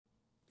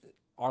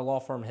Our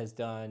law firm has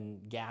done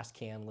gas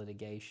can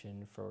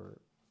litigation for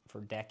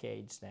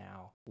decades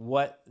now.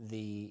 What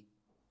the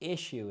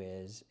issue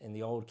is in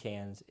the old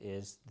cans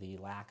is the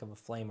lack of a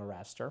flame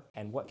arrestor.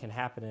 And what can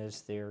happen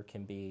is there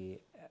can be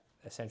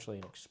essentially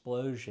an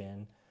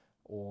explosion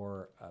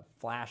or a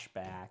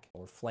flashback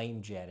or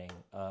flame jetting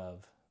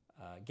of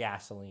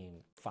gasoline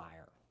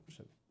fire.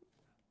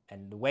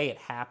 And the way it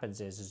happens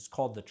is it's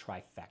called the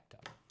trifecta.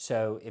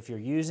 So if you're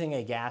using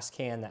a gas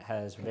can that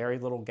has very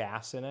little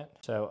gas in it,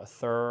 so a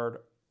third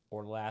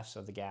or less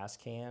of the gas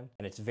can,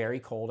 and it's very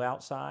cold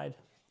outside,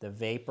 the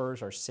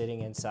vapors are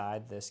sitting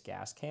inside this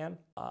gas can.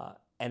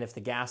 And if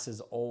the gas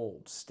is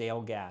old,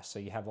 stale gas, so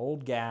you have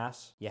old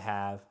gas, you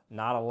have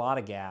not a lot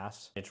of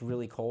gas, it's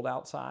really cold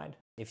outside.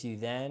 If you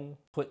then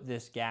put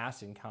this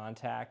gas in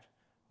contact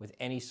with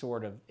any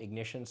sort of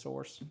ignition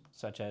source,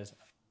 such as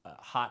a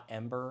hot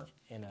ember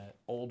in an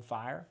old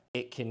fire,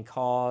 it can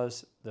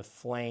cause the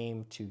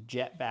flame to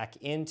jet back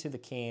into the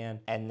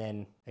can and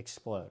then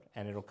explode.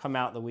 And it'll come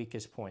out the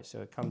weakest point. So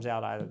it comes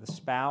out either the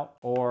spout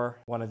or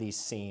one of these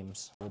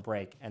seams will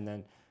break, and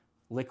then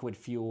liquid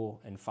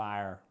fuel and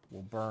fire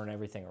will burn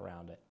everything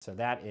around it. So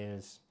that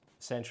is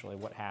essentially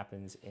what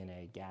happens in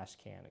a gas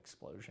can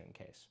explosion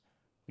case.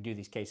 We do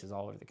these cases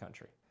all over the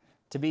country.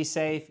 To be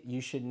safe,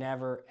 you should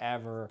never,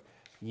 ever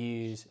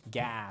use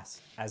gas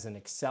as an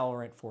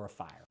accelerant for a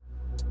fire.